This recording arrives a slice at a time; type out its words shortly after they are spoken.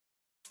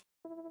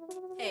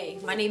Hey,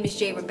 my name is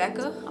Jade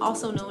Rebecca,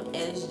 also known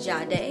as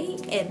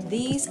Jade, and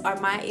these are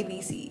my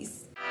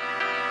ABCs.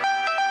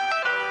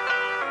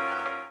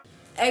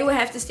 A would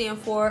have to stand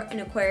for an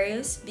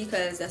Aquarius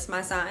because that's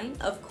my sign,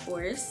 of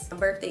course. My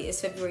birthday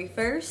is February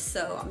 1st,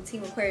 so I'm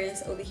Team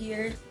Aquarius over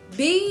here.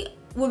 B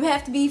would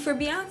have to be for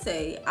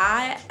Beyonce.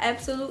 I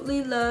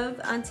absolutely love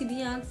Auntie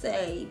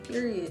Beyonce,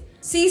 period.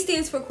 C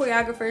stands for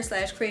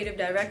choreographer / creative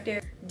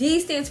director. D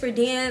stands for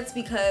dance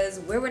because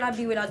where would I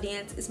be without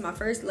dance? It's my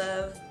first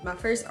love, my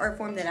first art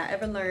form that I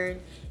ever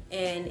learned,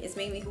 and it's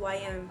made me who I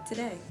am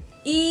today.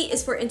 E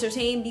is for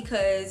entertain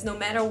because no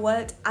matter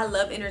what, I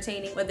love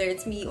entertaining. Whether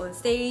it's me on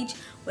stage,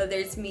 whether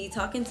it's me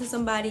talking to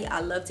somebody, I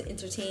love to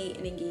entertain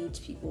and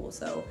engage people.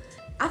 So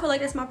I feel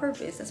like that's my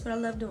purpose. That's what I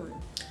love doing.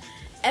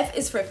 F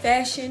is for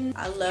fashion.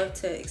 I love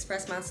to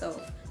express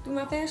myself through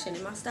my fashion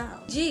and my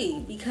style.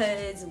 G,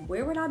 because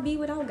where would I be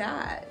without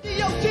God?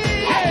 You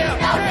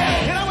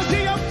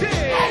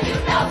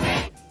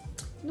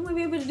wouldn't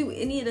be able to do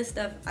any of the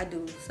stuff I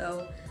do.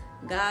 So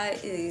God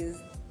is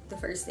the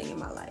first thing in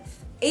my life.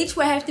 H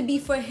would have to be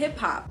for hip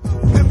hop. I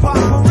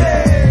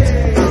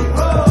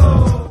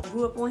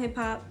grew up on hip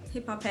hop.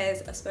 Hip hop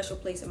has a special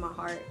place in my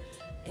heart,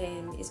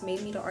 and it's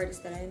made me the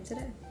artist that I am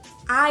today.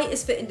 I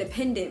is for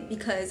independent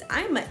because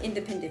I'm an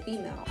independent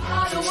female.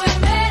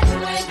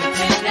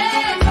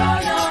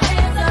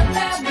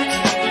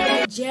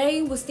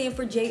 J will stand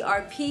for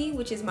JRP,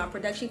 which is my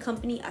production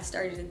company. I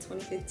started in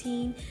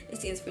 2015. It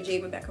stands for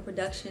Jade Rebecca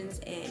Productions,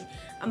 and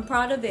I'm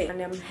proud of it,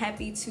 and I'm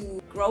happy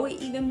to grow it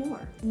even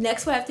more.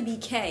 Next will have to be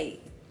K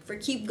for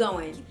Keep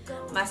Going,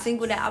 my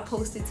single that I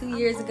posted 2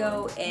 years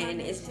ago, and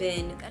it's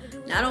been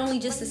not only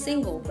just a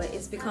single, but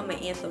it's become an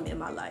anthem in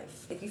my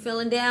life. If you're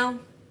feeling down,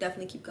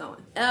 definitely keep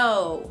going.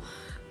 L,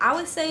 I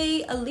would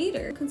say a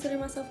leader. I consider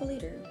myself a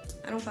leader.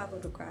 I don't follow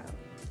the crowd.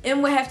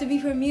 M would have to be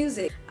for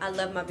music. I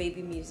love my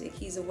baby music.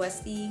 He's a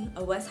Westie,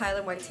 a West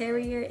Highland White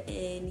Terrier,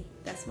 and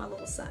that's my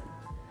little son.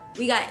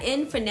 We got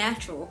N for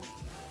natural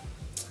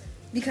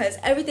because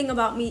everything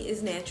about me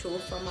is natural,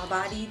 from my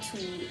body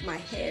to my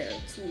hair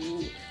to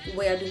the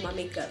way I do my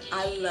makeup.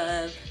 I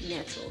love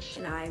natural,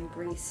 and I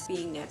embrace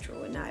being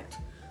natural and not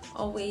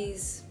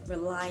always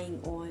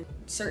relying on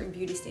certain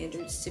beauty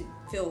standards to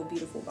feel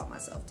beautiful about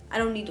myself. I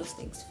don't need those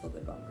things to feel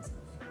good about myself.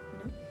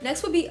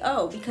 Next would be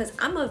O, because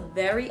I'm a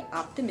very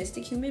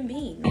optimistic human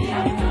being.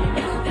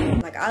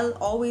 Like, I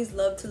always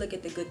love to look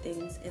at the good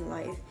things in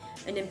life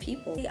and in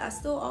people. I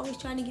still always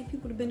trying to give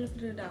people the benefit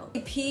of the doubt.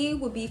 P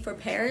would be for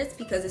Paris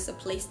because it's a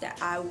place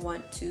that I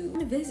want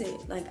to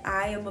visit. Like,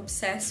 I am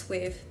obsessed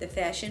with the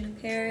fashion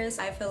of Paris.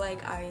 I feel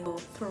like I will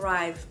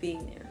thrive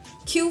being there.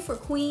 Q for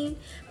Queen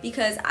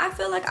because I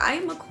feel like I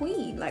am a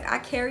queen. Like, I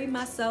carry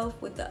myself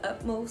with the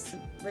utmost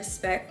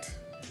respect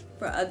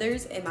for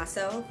others and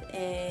myself,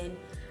 and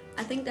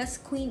I think that's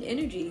queen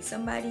energy.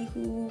 Somebody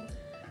who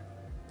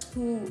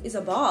is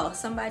a boss,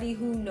 somebody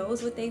who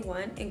knows what they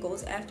want and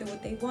goes after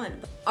what they want.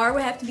 R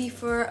would have to be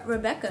for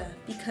Rebecca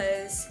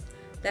because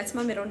that's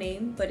my middle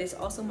name, but it's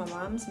also my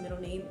mom's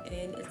middle name,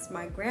 and it's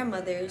my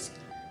grandmother's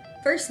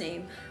first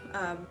name.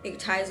 It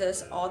ties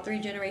us all 3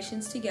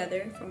 generations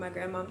together, from my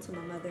grandmom to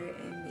my mother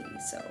and me.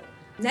 So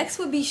next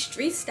would be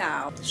street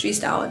style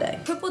all day.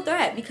 Triple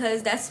threat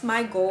because that's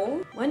my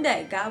goal. One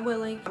day, God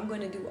willing, I'm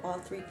going to do all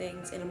 3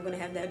 things, and I'm going to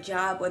have that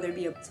job, whether it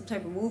be some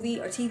type of movie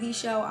or TV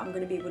show. I'm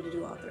going to be able to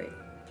do all 3,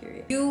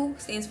 period. U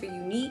stands for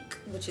unique,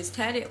 which is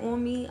tatted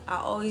on me. I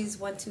always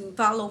want to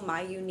follow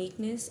my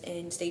uniqueness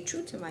and stay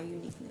true to my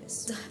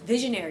uniqueness.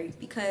 Visionary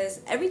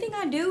because everything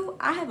I do,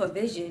 I have a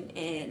vision,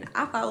 and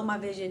I follow my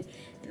vision,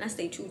 and I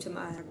stay true to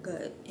my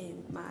gut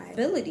and my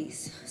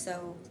abilities.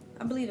 So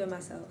I believe in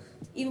myself,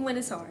 even when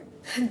it's hard.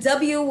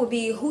 W will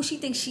be who she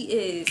thinks she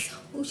is.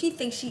 Who she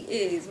thinks she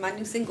is, my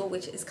new single,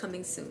 which is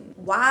coming soon.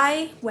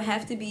 Y would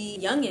have to be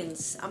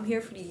youngins. I'm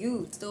here for the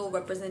youth, still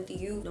represent the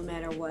youth no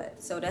matter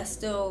what. So that's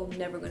still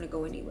never gonna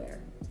go anywhere.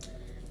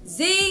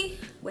 Z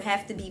would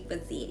have to be for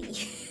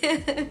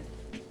Zeddy.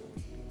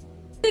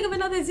 Think of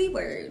another Z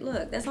word.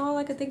 Look, that's all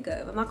I could think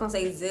of. I'm not gonna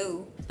say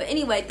zoo. But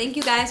anyway, thank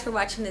you guys for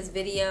watching this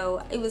video.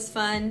 It was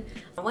fun.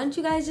 I wanted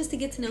you guys just to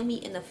get to know me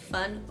in a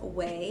fun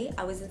way.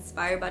 I was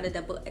inspired by the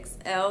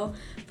XXL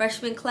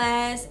freshman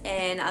class,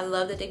 and I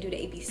love that they do the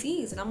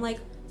ABCs. And I'm like,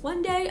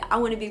 one day I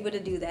want to be able to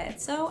do that,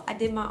 so I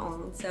did my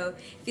own. So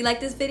if you like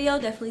this video,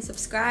 definitely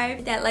subscribe,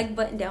 hit that like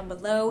button down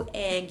below,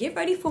 and get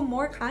ready for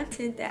more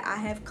content that I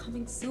have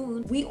coming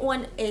soon. We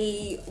on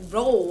a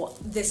roll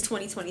this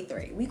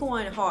 2023. We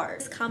going hard.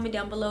 Just comment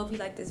down below if you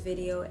like this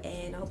video,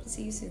 and I hope to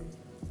see you soon.